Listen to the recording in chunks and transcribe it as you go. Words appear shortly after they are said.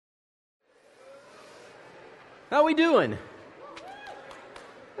How we doing?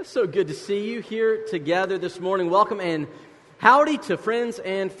 It's so good to see you here together this morning. Welcome and howdy to Friends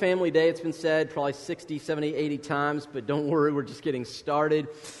and Family Day. It's been said probably 60, 70, 80 times, but don't worry, we're just getting started.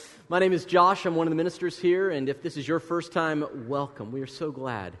 My name is Josh. I'm one of the ministers here, and if this is your first time, welcome. We are so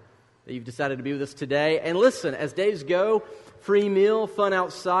glad that you've decided to be with us today. And listen, as days go, free meal, fun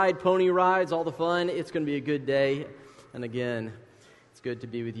outside, pony rides, all the fun. It's going to be a good day. And again, it's good to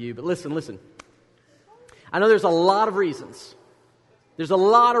be with you. But listen. I know there's a lot of reasons. There's a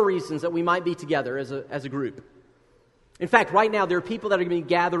lot of reasons that we might be together as a group. In fact, right now, there are people that are going to be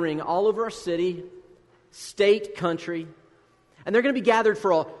gathering all over our city, state, country, and they're going to be gathered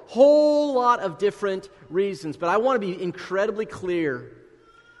for a whole lot of different reasons. But I want to be incredibly clear.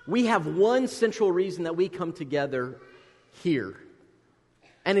 We have one central reason that we come together here,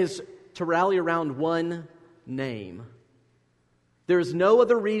 and is to rally around one name. There's no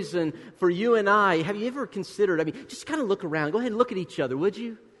other reason for you and I. Have you ever considered, just kind of look around. Go ahead and look at each other, would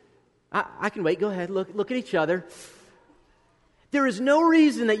you? I can wait. Go ahead. Look at each other. There is no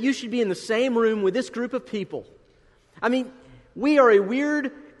reason that you should be in the same room with this group of people. We are a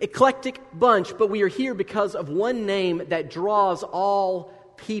weird, eclectic bunch, but we are here because of one name that draws all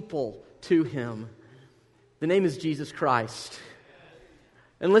people to Him. The name is Jesus Christ.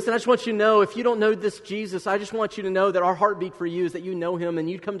 And listen, I just want you to know, if you don't know this Jesus, I just want you to know that our heartbeat for you is that you know Him and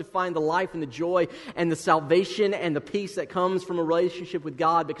you'd come to find the life and the joy and the salvation and the peace that comes from a relationship with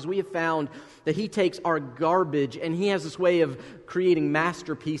God, because we have found that He takes our garbage and He has this way of creating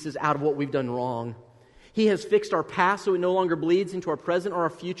masterpieces out of what we've done wrong. He has fixed our past so it no longer bleeds into our present or our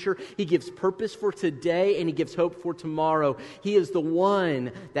future. He gives purpose for today and He gives hope for tomorrow. He is the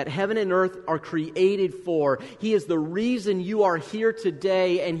one that heaven and earth are created for. He is the reason you are here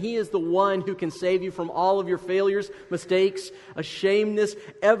today, and He is the one who can save you from all of your failures, mistakes, ashamedness,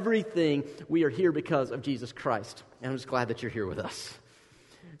 everything. We are here because of Jesus Christ. And I'm just glad that you're here with us.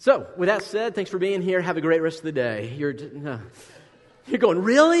 So, with that said, thanks for being here. Have a great rest of the day. You're going,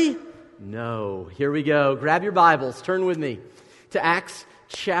 really? No. Here we go. Grab your Bibles. Turn with me to Acts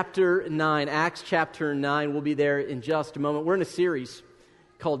chapter 9. Acts chapter 9. We'll be there in just a moment. We're in a series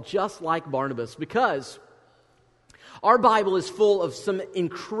called Just Like Barnabas, because our Bible is full of some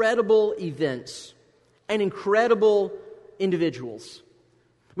incredible events and incredible individuals.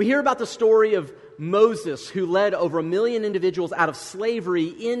 We hear about the story of Moses, who led over 1 million individuals out of slavery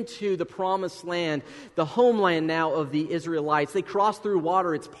into the promised land, the homeland now of the Israelites. They crossed through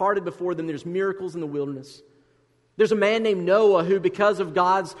water. It's parted before them. There's miracles in the wilderness. There's a man named Noah who, because of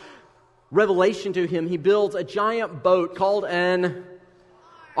God's revelation to him, he builds a giant boat called an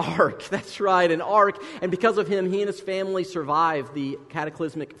ark. That's right, an ark. And because of him, he and his family survived the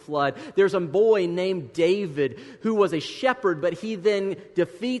cataclysmic flood. There's a boy named David who was a shepherd, but he then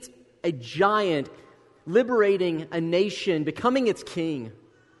defeats a giant, liberating a nation, becoming its king.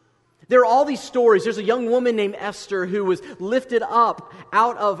 There are all these stories. There's a young woman named Esther who was lifted up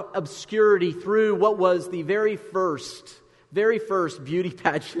out of obscurity through what was the very first beauty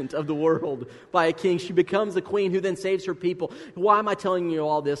pageant of the world by a king. She becomes a queen who then saves her people. Why am I telling you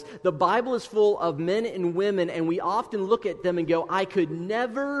all this? The Bible is full of men and women, and we often look at them and go, I could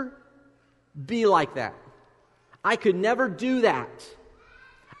never be like that. I could never do that.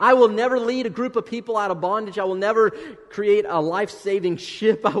 I will never lead a group of people out of bondage. I will never create a life-saving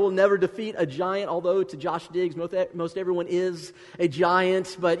ship. I will never defeat a giant, although to Josh Diggs, most everyone is a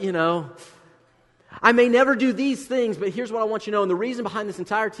giant, but I may never do these things, but here's what I want you to know. And the reason behind this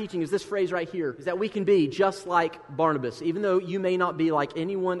entire teaching is this phrase right here, is that we can be just like Barnabas. Even though you may not be like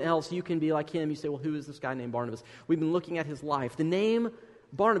anyone else, you can be like him. You say, well, who is this guy named Barnabas? We've been looking at his life. The name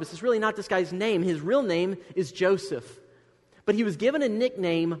Barnabas is really not this guy's name. His real name is Joseph. But he was given a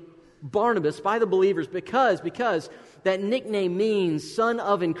nickname, Barnabas, by the believers because that nickname means son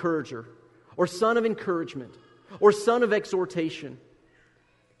of encourager, or son of encouragement, or son of exhortation.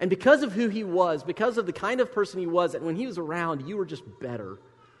 And because of who he was, because of the kind of person he was, that when he was around, you were just better.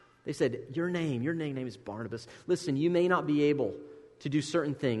 They said, your nickname is Barnabas. Listen, you may not be able to do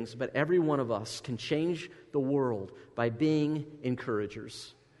certain things, but every one of us can change the world by being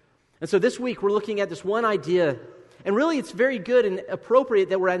encouragers. And so this week, we're looking at this one idea. And really, it's very good and appropriate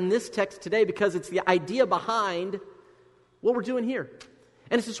that we're in this text today, because it's the idea behind what we're doing here.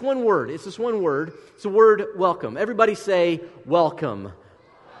 And it's this one word. It's the word welcome. Everybody say welcome.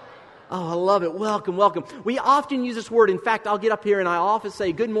 Oh, I love it. Welcome, welcome. We often use this word. In fact, I'll get up here and I often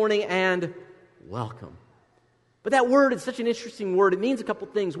say good morning and welcome. But that word is such an interesting word. It means a couple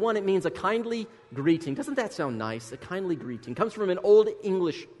things. One, it means a kindly greeting. Doesn't that sound nice? A kindly greeting. It comes from an old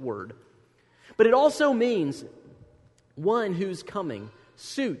English word. But it also means one whose coming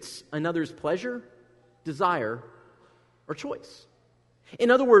suits another's pleasure desire, or choice. In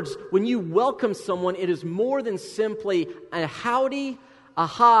other words, when you welcome someone, it is more than simply a howdy, a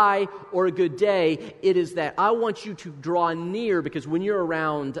hi, or a good day. It is that I want you to draw near because when you're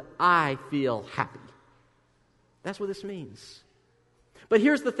around, I feel happy. That's what this means. But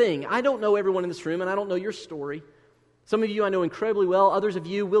here's the thing. I don't know everyone in this room, and I don't know your story. Some of you I know incredibly well. Others of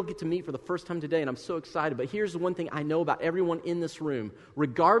you we'll get to meet for the first time today, and I'm so excited. But here's the one thing I know about everyone in this room,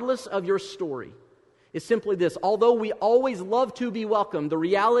 regardless of your story, is simply this. Although we always love to be welcome, the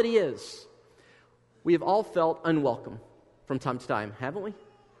reality is we have all felt unwelcome from time to time, haven't we?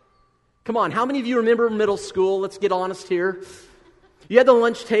 Come on, how many of you remember middle school? Let's get honest here. You had the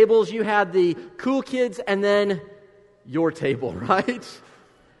lunch tables, you had the cool kids, and then your table, right?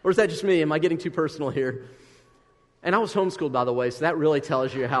 Or is that just me? Am I getting too personal here? And I was homeschooled, by the way, so that really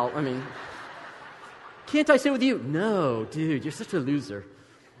tells you how, can't I sit with you? No, dude, you're such a loser.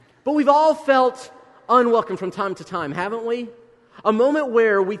 But we've all felt unwelcome from time to time, haven't we? A moment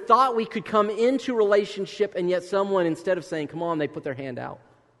where we thought we could come into relationship, and yet someone, instead of saying, come on, they put their hand out.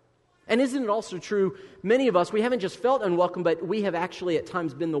 And isn't it also true, many of us, we haven't just felt unwelcome, but we have actually at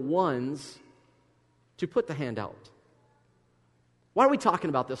times been the ones to put the hand out. Why are we talking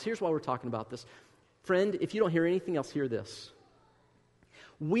about this? Here's why we're talking about this. Friend, if you don't hear anything else, hear this.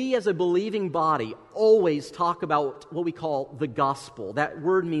 We as a believing body always talk about what we call the gospel. That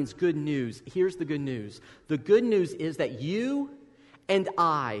word means good news. Here's the good news. The good news is that you and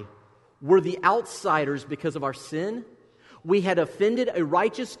I were the outsiders because of our sin. We had offended a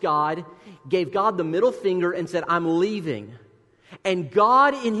righteous God, gave God the middle finger and said, I'm leaving. And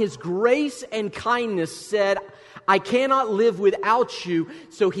God in His grace and kindness said, I cannot live without you.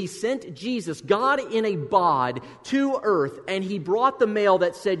 So He sent Jesus, God in a bod, to earth, and He brought the mail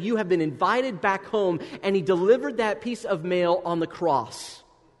that said, you have been invited back home, and He delivered that piece of mail on the cross.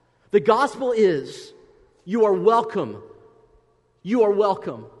 The gospel is, you are welcome. You are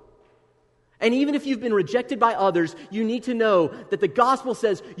welcome. And even if you've been rejected by others, you need to know that the gospel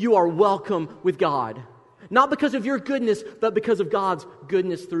says you are welcome with God. Not because of your goodness, but because of God's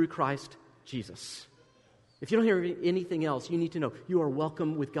goodness through Christ Jesus. If you don't hear anything else, you need to know you are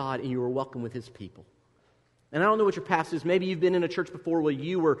welcome with God and you are welcome with His people. And I don't know what your past is. Maybe you've been in a church before where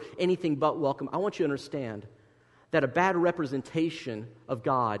you were anything but welcome. I want you to understand that a bad representation of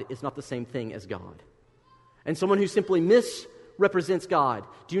God is not the same thing as God. And someone who simply misrepresents God,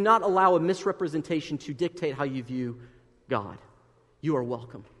 do not allow a misrepresentation to dictate how you view God. You are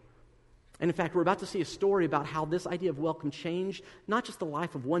welcome. And in fact, we're about to see a story about how this idea of welcome changed not just the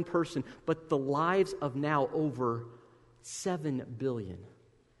life of one person, but the lives of now over 7 billion,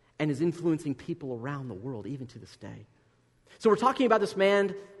 and is influencing people around the world, even to this day. So we're talking about this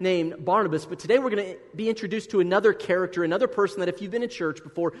man named Barnabas, but today we're going to be introduced to another character, another person that if you've been in church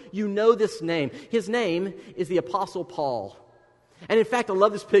before, you know this name. His name is the Apostle Paul. And in fact, I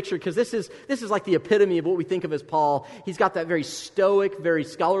love this picture because this is like the epitome of what we think of as Paul. He's got that very stoic, very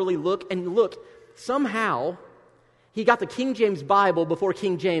scholarly look. And look, somehow, he got the King James Bible before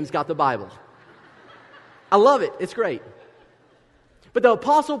King James got the Bible. I love it. It's great. But the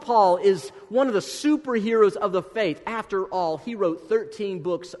Apostle Paul is one of the superheroes of the faith. After all, he wrote 13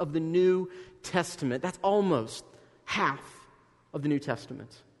 books of the New Testament. That's almost half of the New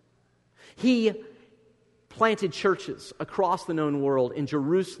Testament. He planted churches across the known world in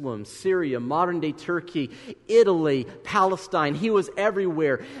Jerusalem, Syria, modern-day Turkey, Italy, Palestine. He was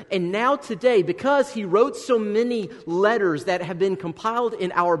everywhere. And now today, because he wrote so many letters that have been compiled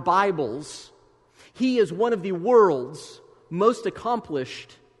in our Bibles, he is one of the world's most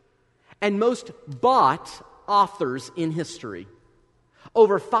accomplished and most bought authors in history.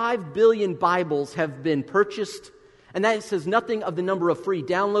 Over 5 billion Bibles have been purchased, and that says nothing of the number of free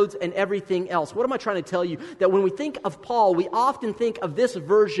downloads and everything else. What am I trying to tell you? That when we think of Paul, we often think of this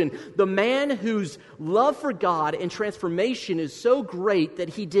version, the man whose love for God and transformation is so great that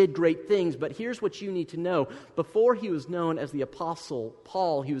he did great things. But here's what you need to know. Before he was known as the Apostle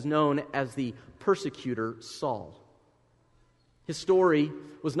Paul, he was known as the persecutor Saul. His story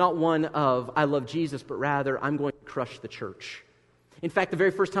was not one of, I love Jesus, but rather, I'm going to crush the church. In fact, the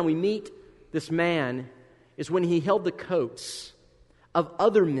very first time we meet this man is when he held the coats of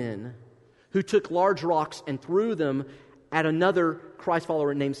other men who took large rocks and threw them at another Christ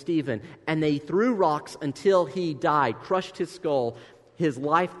follower named Stephen. And they threw rocks until he died, crushed his skull, his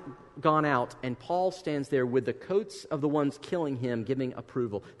life gone out. And Paul stands there with the coats of the ones killing him, giving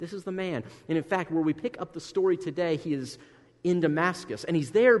approval. This is the man. And in fact, where we pick up the story today, he is in Damascus. And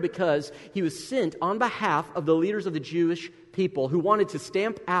he's there because he was sent on behalf of the leaders of the Jewish people who wanted to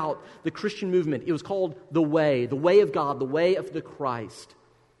stamp out the Christian movement. It was called the way of God, the way of the Christ.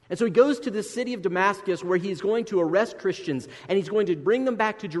 And so he goes to the city of Damascus where he's going to arrest Christians and he's going to bring them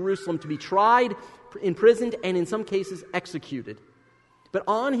back to Jerusalem to be tried, imprisoned, and in some cases executed. But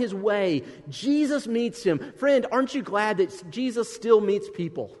on his way, Jesus meets him. Friend, aren't you glad that Jesus still meets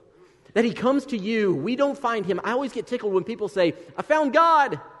people? That he comes to you. We don't find him. I always get tickled when people say, I found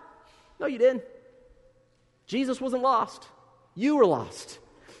God. No, you didn't. Jesus wasn't lost. You were lost.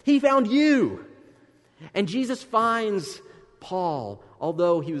 He found you. And Jesus finds Paul.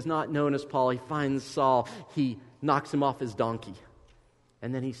 Although he was not known as Paul, he finds Saul. He knocks him off his donkey.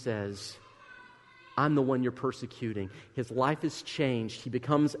 And then he says, I'm the one you're persecuting. His life is changed. He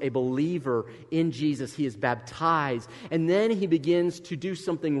becomes a believer in Jesus. He is baptized. And then he begins to do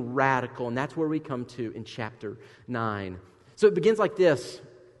something radical. And that's where we come to in chapter 9. So it begins like this.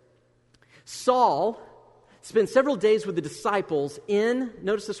 Saul spent several days with the disciples in,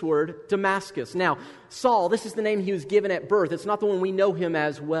 notice this word, Damascus. Now, Saul, this is the name he was given at birth. It's not the one we know him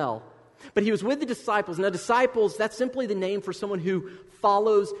as well. But he was with the disciples. Now, disciples, that's simply the name for someone who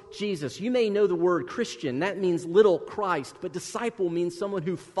follows Jesus. You may know the word Christian. That means little Christ. But disciple means someone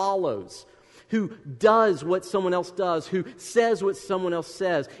who follows, who does what someone else does, who says what someone else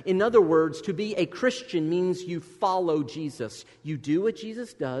says. In other words, to be a Christian means you follow Jesus. You do what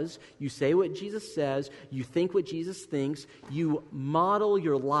Jesus does. You say what Jesus says. You think what Jesus thinks. You model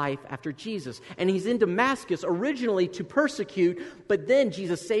your life after Jesus. And he's in Damascus originally to persecute, but then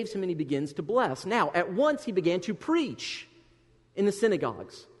Jesus saves him and he begins to bless. Now, at once he began to preach in the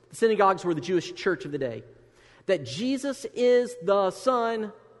synagogues. The synagogues were the Jewish church of the day. That Jesus is the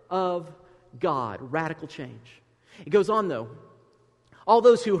Son of God. Radical change. It goes on though. All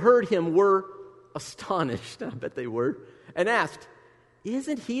those who heard him were astonished, I bet they were, and asked,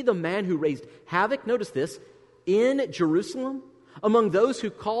 isn't he the man who raised havoc, notice this, in Jerusalem among those who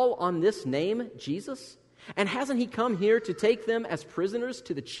call on this name, Jesus? And hasn't he come here to take them as prisoners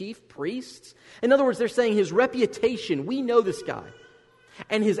to the chief priests? In other words, they're saying his reputation, we know this guy,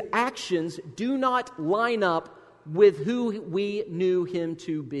 and his actions do not line up with who we knew him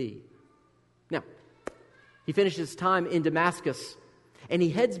to be. Now, he finishes his time in Damascus, and he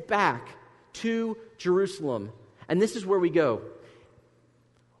heads back to Jerusalem. And this is where we go.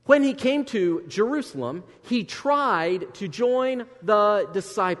 When he came to Jerusalem, he tried to join the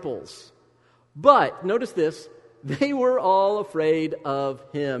disciples. But, notice this, they were all afraid of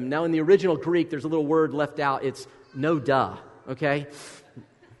him. Now, in the original Greek, there's a little word left out. It's no duh, okay?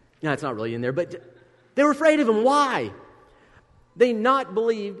 No, it's not really in there, but they were afraid of him. Why? They not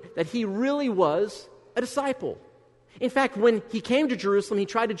believed that he really was a disciple. In fact, when he came to Jerusalem, he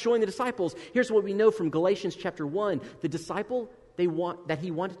tried to join the disciples. Here's what we know from Galatians chapter 1. The disciple that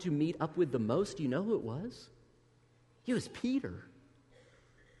he wanted to meet up with the most, do you know who it was? It was Peter.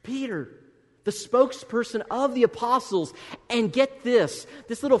 Peter, the spokesperson of the apostles. And get this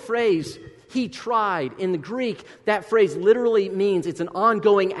little phrase, he tried. In the Greek, that phrase literally means it's an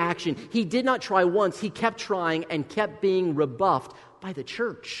ongoing action. He did not try once. He kept trying and kept being rebuffed by the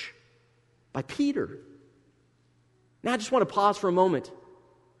church, by Peter. Now I just want to pause for a moment.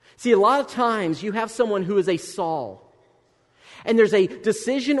 See, a lot of times you have someone who is a Saul, and there's a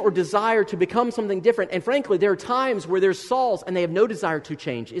decision or desire to become something different. And frankly, there are times where there's Sauls and they have no desire to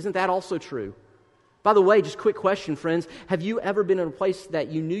change. Isn't that also true? By the way, just quick question, friends. Have you ever been in a place that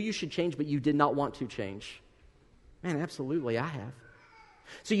you knew you should change, but you did not want to change? Man, absolutely, I have.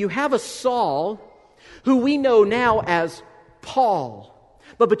 So you have a Saul who we know now as Paul.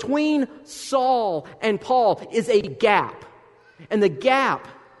 But between Saul and Paul is a gap. And the gap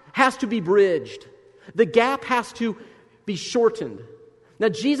has to be bridged. The gap has to be shortened. Now,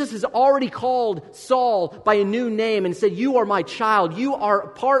 Jesus has already called Saul by a new name and said, you are my child. You are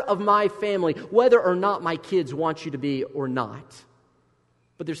part of my family, whether or not my kids want you to be or not.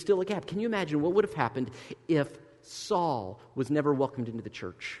 But there's still a gap. Can you imagine what would have happened if Saul was never welcomed into the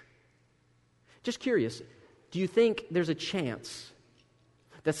church? Just curious, do you think there's a chance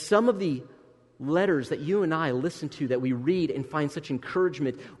that some of the letters that you and I listen to, that we read and find such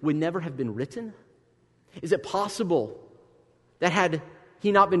encouragement, would never have been written? Is it possible that had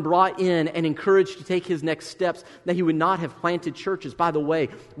he not been brought in and encouraged to take his next steps, that he would not have planted churches? By the way,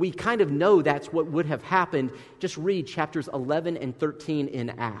 we kind of know that's what would have happened. Just read chapters 11 and 13 in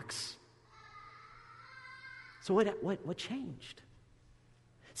Acts. So what changed?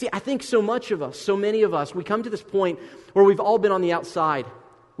 See, I think so many of us, we come to this point where we've all been on the outside.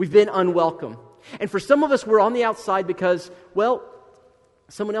 We've been unwelcome. And for some of us, we're on the outside because, well,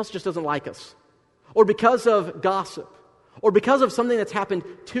 someone else just doesn't like us. Or because of gossip. Or because of something that's happened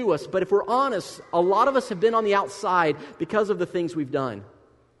to us. But if we're honest, a lot of us have been on the outside because of the things we've done.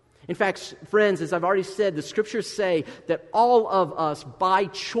 In fact, friends, as I've already said, the Scriptures say that all of us, by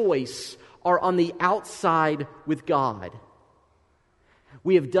choice, are on the outside with God.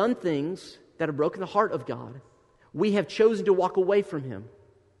 We have done things that have broken the heart of God. We have chosen to walk away from Him.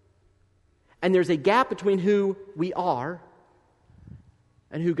 And there's a gap between who we are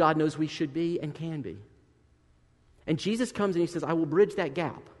and who God knows we should be and can be. And Jesus comes and He says, I will bridge that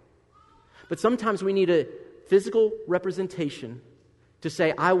gap. But sometimes we need a physical representation to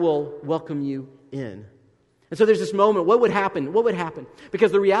say, I will welcome you in. And so there's this moment, what would happen? What would happen?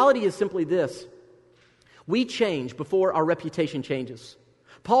 Because the reality is simply this. We change before our reputation changes.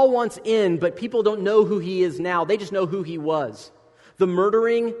 Paul wants in, but people don't know who he is now. They just know who he was. The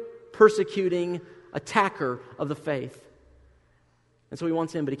murdering, persecuting attacker of the faith. And so he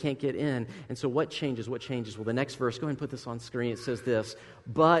wants in, but he can't get in. And so what changes? What changes? Well, the next verse, go ahead and put this on screen. It says this,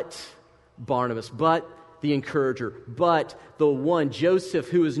 but Barnabas, but the encourager, but the one, Joseph,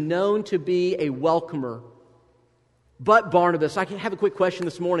 who is known to be a welcomer. But Barnabas, I can have a quick question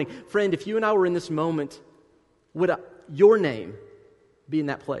this morning. Friend, if you and I were in this moment, would your name be in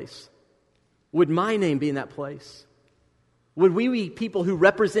that place? Would my name be in that place? Would we be people who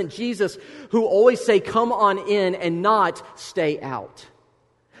represent Jesus, who always say, come on in and not stay out?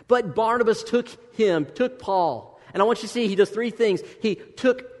 But Barnabas took Paul. And I want you to see, he does three things. He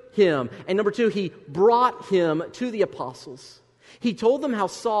took him. And number two, he brought him to the apostles. He told them how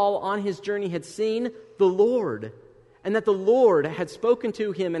Saul on his journey had seen the Lord, and that the Lord had spoken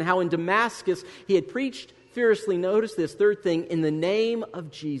to him, and how in Damascus he had preached fiercely. Notice this third thing, in the name of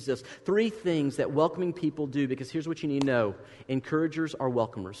Jesus. Three things that welcoming people do, because here's what you need to know. Encouragers are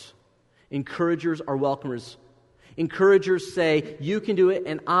welcomers. Encouragers are welcomers. Encouragers say, you can do it,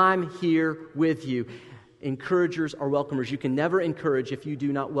 and I'm here with you. Encouragers are welcomers. You can never encourage if you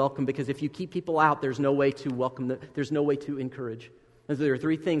do not welcome, because if you keep people out, there's no way to welcome them. There's no way to encourage. And so there are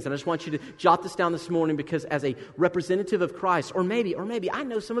three things, and I just want you to jot this down this morning, because as a representative of Christ, or maybe, I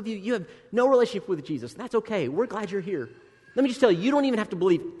know some of you have no relationship with Jesus. That's okay. We're glad you're here. Let me just tell you, you don't even have to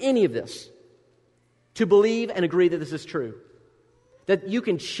believe any of this to believe and agree that this is true. That you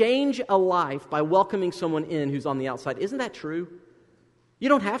can change a life by welcoming someone in who's on the outside. Isn't that true? You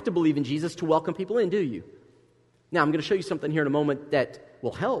don't have to believe in Jesus to welcome people in, do you? Now, I'm going to show you something here in a moment that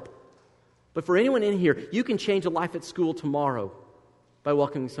will help. But for anyone in here, you can change a life at school tomorrow by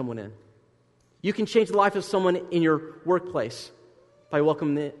welcoming someone in. You can change the life of someone in your workplace by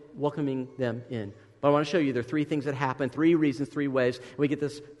welcoming them in. But I want to show you there are three things that happen, three reasons, three ways. And we get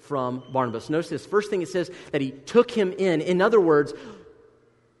this from Barnabas. Notice this. First thing, it says that he took him in. In other words,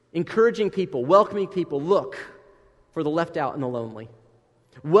 encouraging people, welcoming people, look for the left out and the lonely.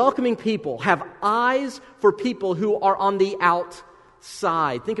 Welcoming people, have eyes for people who are on the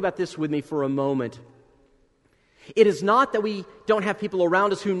outside. Think about this with me for a moment. It is not that we don't have people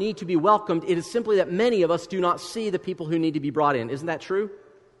around us who need to be welcomed. It is simply that many of us do not see the people who need to be brought in. Isn't that true?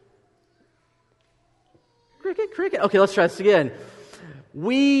 Cricket. Okay, let's try this again.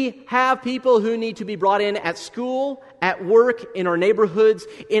 We have people who need to be brought in at school, at work, in our neighborhoods,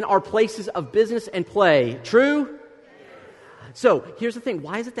 in our places of business and play. True? So, here's the thing.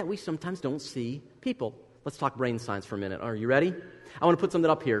 Why is it that we sometimes don't see people? Let's talk brain science for a minute. Are you ready? I want to put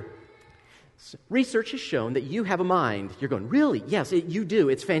something up here. Research has shown that you have a mind. You're going, really? Yes, you do.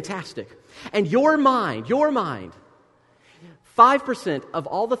 It's fantastic. And your mind, 5% of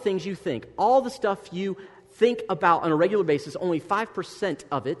all the things you think, all the stuff you think about on a regular basis, only 5%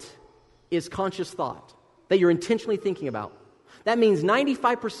 of it is conscious thought that you're intentionally thinking about. That means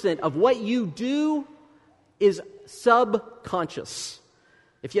 95% of what you do is subconscious.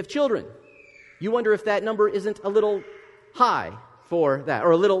 If you have children, you wonder if that number isn't a little high for that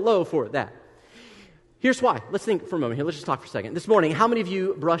or a little low for that. Here's why. Let's think for a moment here. Let's just talk for a second. This morning, how many of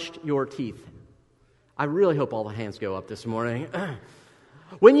you brushed your teeth? I really hope all the hands go up this morning.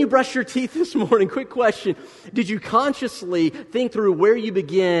 When you brush your teeth this morning, quick question, did you consciously think through where you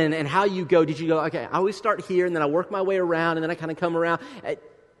begin and how you go? Did you go, okay, I always start here and then I work my way around and then I kind of come around?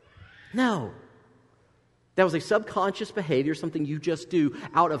 No. That was a subconscious behavior, something you just do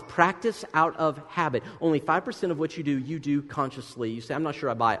out of practice, out of habit. Only 5% of what you do consciously. You say, I'm not sure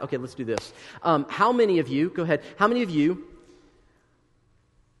I buy it. Okay, let's do this. How many of you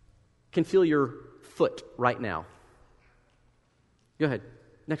can feel your foot right now? Go ahead.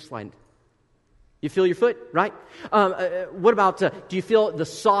 Next slide. You feel your foot, right? What about, do you feel the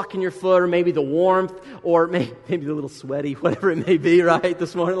sock in your foot, or maybe the warmth, or maybe a little sweaty, whatever it may be, right,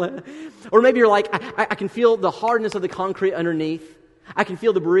 this morning? Or maybe you're like, I can feel the hardness of the concrete underneath. I can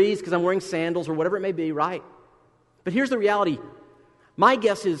feel the breeze because I'm wearing sandals, or whatever it may be, right? But here's the reality. My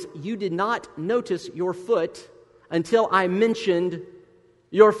guess is you did not notice your foot until I mentioned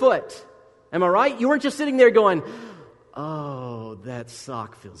your foot. Am I right? You weren't just sitting there going, oh, that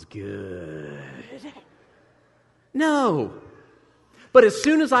sock feels good. No. But as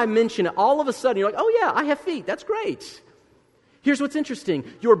soon as I mention it, all of a sudden you're like, oh yeah, I have feet. That's great. Here's what's interesting.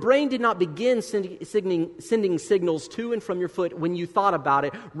 Your brain did not begin sending signals to and from your foot when you thought about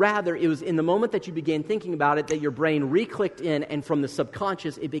it. Rather, it was in the moment that you began thinking about it that your brain re-clicked in, and from the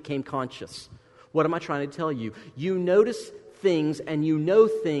subconscious, it became conscious. What am I trying to tell you? You notice things and you know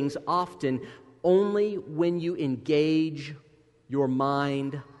things often only when you engage your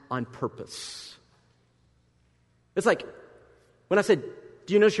mind on purpose. It's like when I said,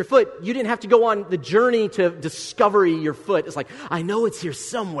 do you notice your foot? You didn't have to go on the journey to discover your foot. It's like, I know it's here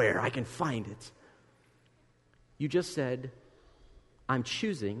somewhere. I can find it. You just said, I'm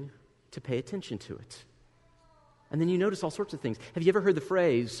choosing to pay attention to it. And then you notice all sorts of things. Have you ever heard the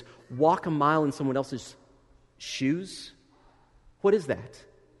phrase, walk a mile in someone else's shoes? What is that?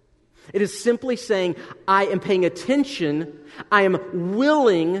 It is simply saying, I am paying attention, I am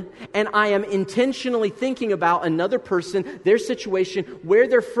willing, and I am intentionally thinking about another person, their situation, where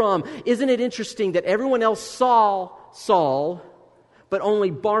they're from. Isn't it interesting that everyone else saw Saul, but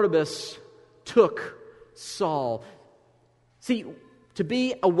only Barnabas took Saul? See, to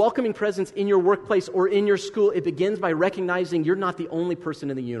be a welcoming presence in your workplace or in your school, it begins by recognizing you're not the only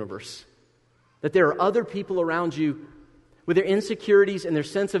person in the universe. That there are other people around you with their insecurities and their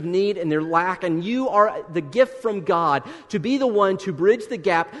sense of need and their lack, and you are the gift from God to be the one to bridge the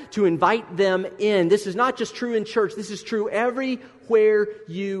gap, to invite them in. This is not just true in church, this is true everywhere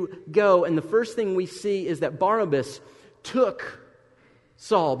you go. And the first thing we see is that Barnabas took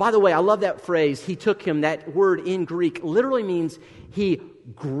Saul. By the way, I love that phrase, he took him. That word in Greek literally means he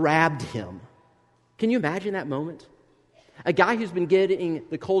grabbed him. Can you imagine that moment? A guy who's been getting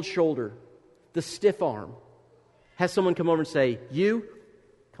the cold shoulder, the stiff arm, has someone come over and say, you,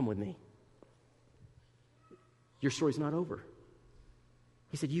 come with me. Your story's not over.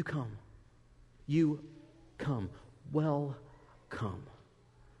 He said, you come. You come. Welcome.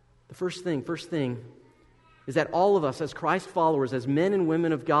 The first thing is that all of us as Christ followers, as men and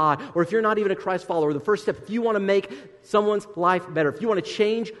women of God, or if you're not even a Christ follower, the first step, if you want to make someone's life better, if you want to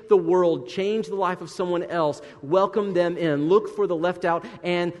change the world, change the life of someone else, welcome them in. Look for the left out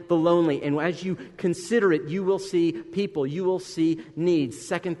and the lonely. And as you consider it, you will see people, you will see needs.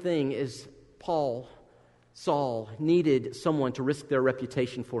 Second thing is Saul needed someone to risk their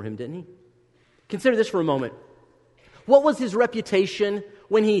reputation for him, didn't he? Consider this for a moment. What was his reputation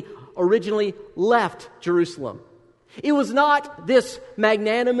when he originally left Jerusalem? It was not this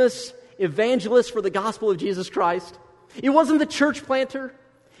magnanimous evangelist for the gospel of Jesus Christ. It wasn't the church planter.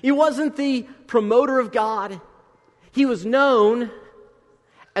 It wasn't the promoter of God. He was known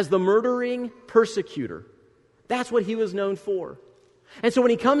as the murdering persecutor. That's what he was known for. And so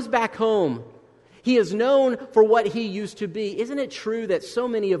when he comes back home, he is known for what he used to be. Isn't it true that so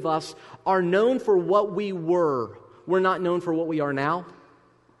many of us are known for what we were? We're not known for what we are now.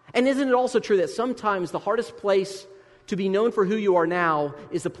 And isn't it also true that sometimes the hardest place to be known for who you are now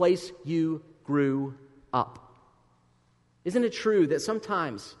is the place you grew up? Isn't it true that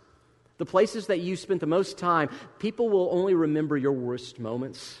sometimes the places that you spent the most time, people will only remember your worst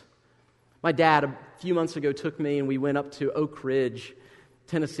moments? My dad, a few months ago, took me and we went up to Oak Ridge,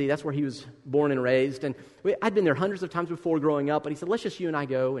 Tennessee. That's where he was born and raised. And I'd been there hundreds of times before growing up, but he said, let's just you and I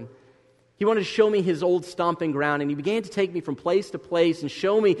go. And he wanted to show me his old stomping ground, and he began to take me from place to place and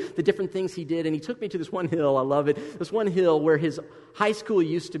show me the different things he did. And he took me to this one hill, I love it, this one hill where his high school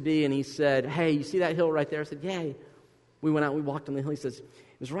used to be, and he said, hey, you see that hill right there? I said, yeah. We went out and we walked on the hill. He says,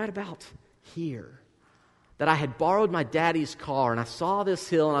 it was right about here that I had borrowed my daddy's car, and I saw this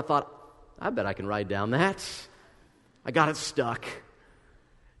hill, and I thought, I bet I can ride down that. I got it stuck.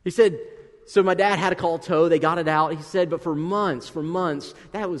 He said, so my dad had to call a tow. They got it out. He said, but for months,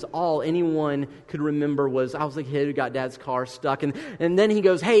 that was all anyone could remember was I was the kid who got dad's car stuck. And then he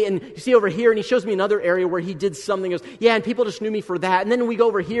goes, hey, and you see over here, and he shows me another area where he did something. He goes, yeah, and people just knew me for that. And then we go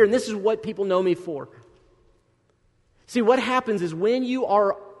over here, and this is what people know me for. See, what happens is when you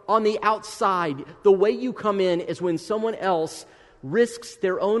are on the outside, the way you come in is when someone else risks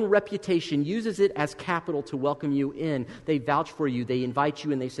their own reputation, uses it as capital to welcome you in. They vouch for you, they invite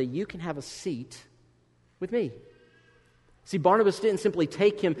you, and they say, you can have a seat with me. See, Barnabas didn't simply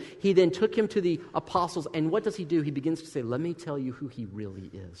take him, he then took him to the apostles, and what does he do? He begins to say, let me tell you who he really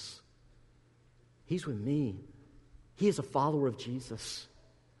is. He's with me. He is a follower of Jesus.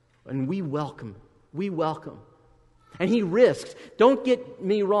 And we welcome. And he risked, don't get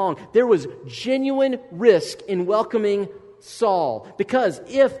me wrong, there was genuine risk in welcoming Saul, because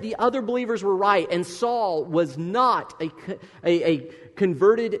if the other believers were right and Saul was not a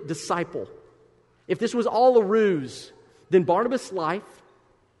converted disciple, if this was all a ruse, then Barnabas' life,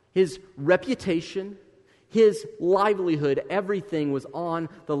 his reputation, his livelihood, everything was on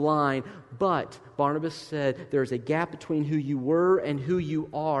the line. But Barnabas said, there's a gap between who you were and who you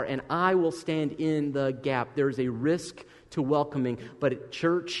are, and I will stand in the gap. There's a risk to welcoming. But at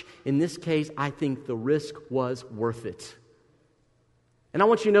church, in this case, I think the risk was worth it. And I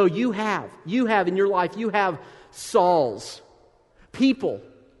want you to know you have in your life, you have Sauls, people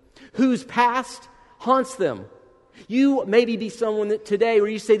whose past haunts them. You maybe be someone that today where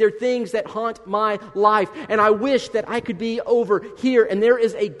you say there are things that haunt my life and I wish that I could be over here, and there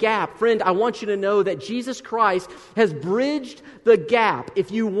is a gap. Friend, I want you to know that Jesus Christ has bridged the gap.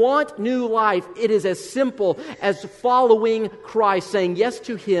 If you want new life, it is as simple as following Christ, saying yes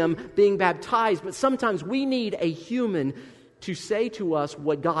to Him, being baptized. But sometimes we need a human to say to us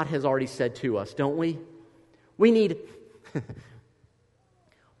what God has already said to us, don't we? We need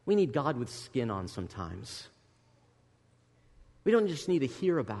God with skin on sometimes. We don't just need to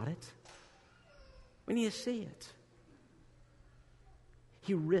hear about it. We need to see it.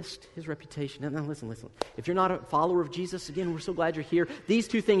 He risked his reputation. Now listen. If you're not a follower of Jesus, again, we're so glad you're here. These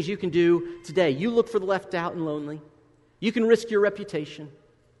two things you can do today. You look for the left out and lonely. You can risk your reputation.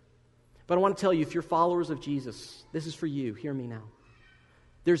 But I want to tell you, if you're followers of Jesus, this is for you. Hear me now.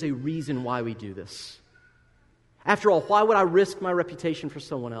 There's a reason why we do this. After all, why would I risk my reputation for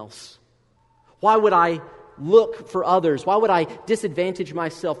someone else? Why would I look for others? Why would I disadvantage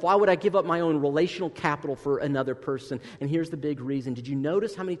myself? Why would I give up my own relational capital for another person? And here's the big reason. Did you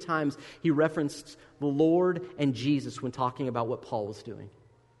notice how many times he referenced the Lord and Jesus when talking about what Paul was doing?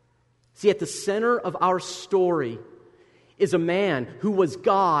 See, at the center of our story is a man who was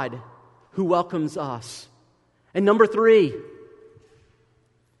God who welcomes us. And number 3,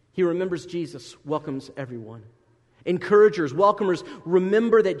 he remembers Jesus welcomes everyone. Encouragers, welcomers,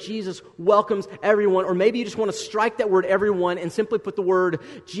 remember that Jesus welcomes everyone. Or maybe you just want to strike that word everyone and simply put the word,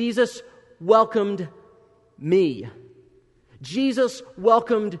 Jesus welcomed me. Jesus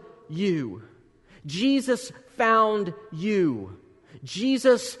welcomed you. Jesus found you.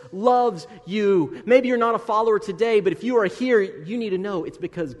 Jesus loves you. Maybe you're not a follower today, but if you are here, you need to know it's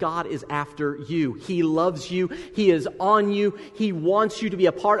because God is after you. He loves you. He is on you. He wants you to be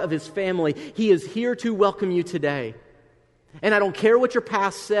a part of His family. He is here to welcome you today. And I don't care what your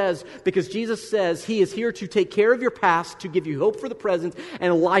past says, because Jesus says He is here to take care of your past, to give you hope for the present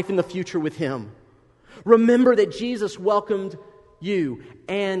and a life in the future with Him. Remember that Jesus welcomed you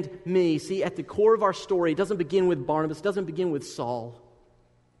and me. See, at the core of our story, it doesn't begin with Barnabas, it doesn't begin with Saul.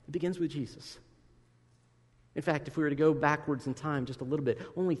 It begins with Jesus. In fact, if we were to go backwards in time just a little bit,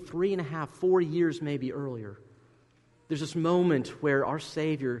 only 3.5, 4 years maybe earlier, there's this moment where our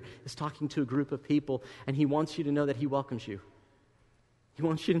Savior is talking to a group of people, and He wants you to know that He welcomes you. He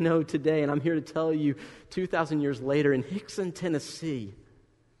wants you to know today, and I'm here to tell you 2,000 years later in Hickson, Tennessee,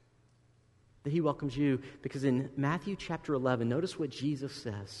 that He welcomes you, because in Matthew chapter 11, notice what Jesus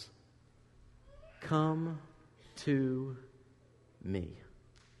says. Come to me.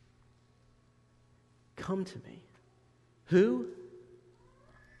 Come to me. Who?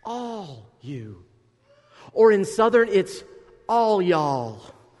 All you. Or in Southern, it's all y'all.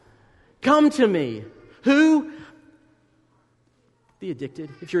 Come to me. Who? The addicted.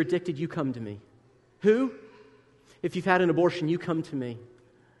 If you're addicted, you come to me. Who? If you've had an abortion, you come to me.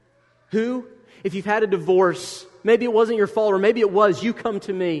 Who? If you've had a divorce, maybe it wasn't your fault, or maybe it was, you come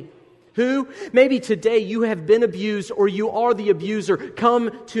to me. Who? Maybe today you have been abused, or you are the abuser.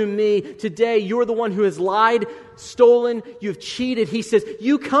 Come to me. Today you're the one who has lied, stolen, you've cheated. He says,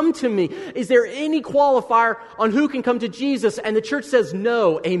 you come to me. Is there any qualifier on who can come to Jesus? And the church says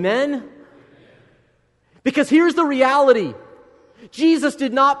no. Amen? Because here's the reality. Jesus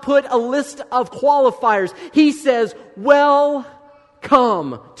did not put a list of qualifiers. He says, well,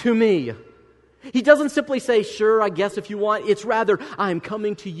 come to me. He doesn't simply say, sure, I guess if you want. It's rather, I'm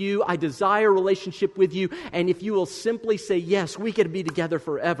coming to you. I desire a relationship with you. And if you will simply say, yes, we get to be together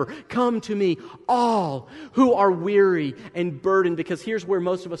forever. Come to me, all who are weary and burdened. Because here's where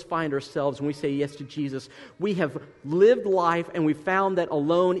most of us find ourselves when we say yes to Jesus. We have lived life and we found that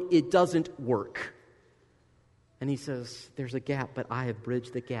alone it doesn't work. And He says, there's a gap, but I have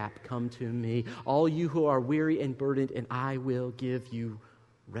bridged the gap. Come to me, all you who are weary and burdened, and I will give you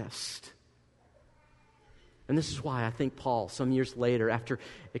rest. And this is why I think Paul, some years later, after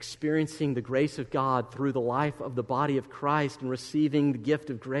experiencing the grace of God through the life of the body of Christ and receiving the gift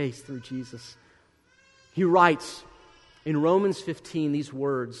of grace through Jesus, he writes in Romans 15 these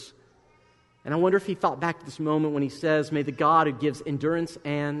words. And I wonder if he thought back to this moment when he says, may the God who gives endurance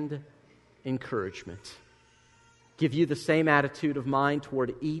and encouragement give you the same attitude of mind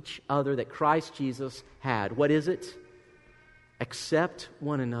toward each other that Christ Jesus had. What is it? Accept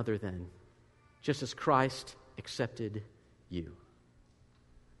one another then, just as Christ accepted you.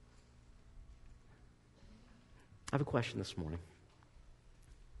 I have a question this morning.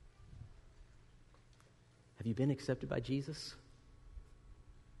 Have you been accepted by Jesus?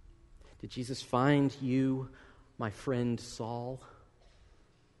 Did Jesus find you, my friend Saul?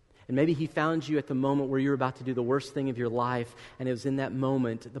 And maybe he found you at the moment where you were about to do the worst thing of your life, and it was in that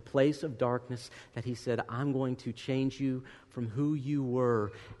moment, the place of darkness, that he said, I'm going to change you from who you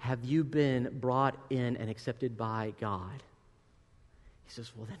were. Have you been brought in and accepted by God? He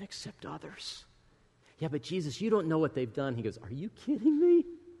says, well, then accept others. Yeah, but Jesus, you don't know what they've done. He goes, are you kidding me?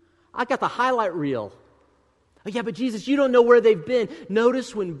 I got the highlight reel. Oh, yeah, but Jesus, you don't know where they've been.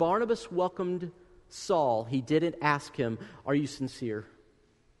 Notice when Barnabas welcomed Saul, he didn't ask him, are you sincere?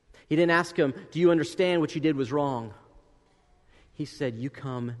 He didn't ask him, do you understand what you did was wrong? He said, you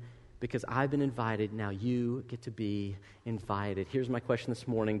come because I've been invited. Now you get to be invited. Here's my question this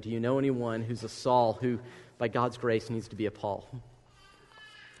morning. Do you know anyone who's a Saul who, by God's grace, needs to be a Paul?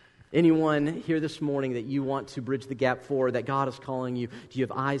 Anyone here this morning that you want to bridge the gap for, that God is calling you? Do you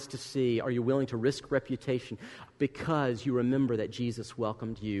have eyes to see? Are you willing to risk reputation because you remember that Jesus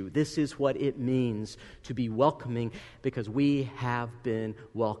welcomed you? This is what it means to be welcoming, because we have been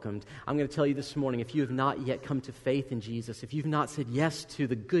welcomed. I'm going to tell you this morning, if you have not yet come to faith in Jesus, if you've not said yes to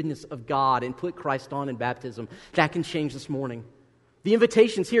the goodness of God and put Christ on in baptism, that can change this morning. The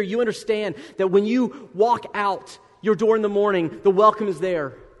invitation's here. You understand that when you walk out your door in the morning, the welcome is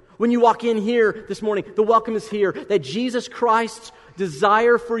there. When you walk in here this morning, the welcome is here. That Jesus Christ's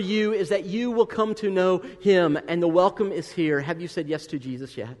desire for you is that you will come to know Him, and the welcome is here. Have you said yes to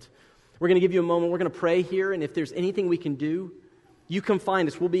Jesus yet? We're going to give you a moment. We're going to pray here, and if there's anything we can do, you come find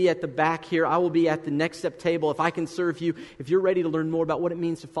us. We'll be at the back here. I will be at the next step table. If I can serve you, if you're ready to learn more about what it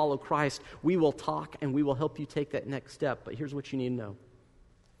means to follow Christ, we will talk and we will help you take that next step. But here's what you need to know.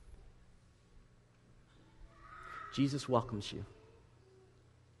 Jesus welcomes you.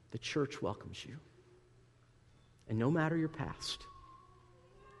 The church welcomes you. And no matter your past,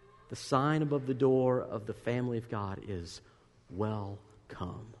 the sign above the door of the family of God is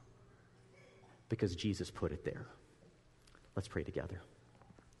welcome, because Jesus put it there. Let's pray together.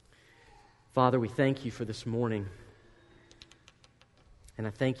 Father, we thank you for this morning. And I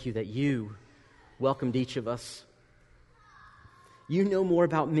thank you that you welcomed each of us. You know more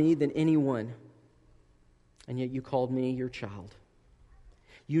about me than anyone, and yet you called me your child.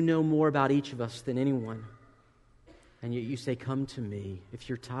 You know more about each of us than anyone. And yet you say, come to me. If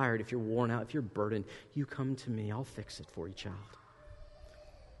you're tired, if you're worn out, if you're burdened, you come to me. I'll fix it for you, child.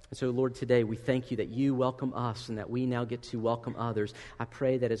 And so, Lord, today we thank you that you welcome us and that we now get to welcome others. I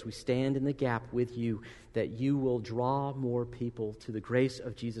pray that as we stand in the gap with you, that you will draw more people to the grace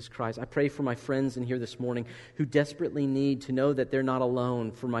of Jesus Christ. I pray for my friends in here this morning who desperately need to know that they're not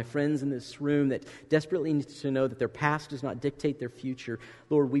alone. For my friends in this room that desperately need to know that their past does not dictate their future.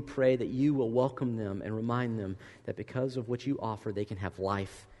 Lord, we pray that you will welcome them and remind them that because of what you offer, they can have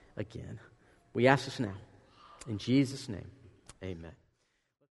life again. We ask this now. In Jesus' name, amen.